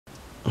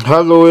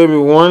Hello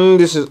everyone,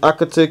 this is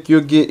Accar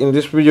TechUg. In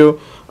this video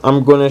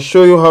I'm gonna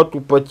show you how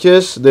to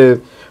purchase the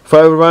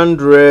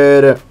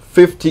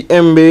 550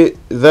 MB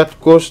that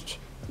cost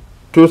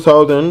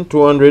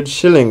 2,200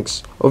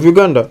 shillings of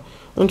Uganda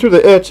onto the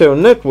Airtel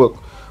network.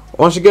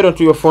 Once you get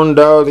onto your phone,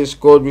 dial this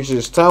code, which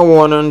is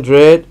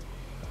 *100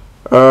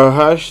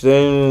 hash,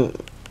 then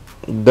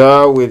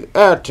dial with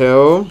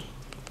Airtel,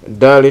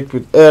 dial it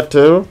with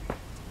Airtel.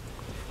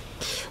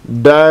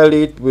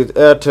 Then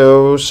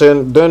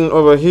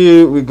over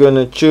here we're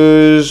gonna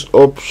choose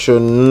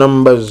option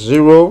number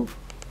 0,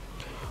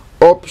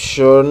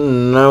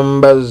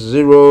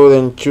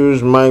 then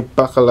choose my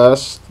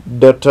last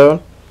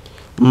data,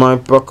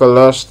 then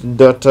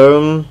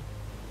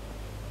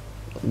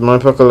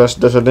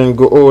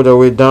go all the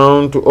way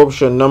down to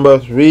option number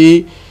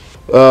 3,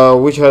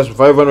 which has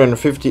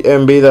 550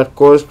 MB that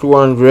costs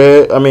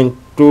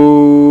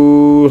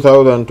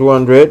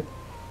 2,200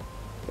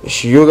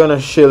 Uganda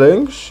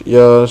shillings.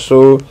 Yeah,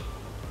 so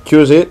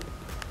choose it,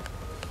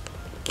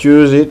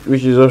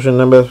 which is option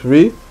number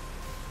 3.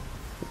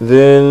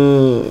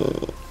 Then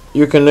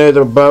you can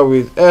either buy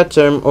with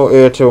airtime or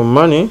Airtel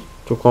money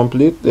to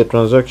complete the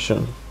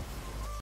transaction.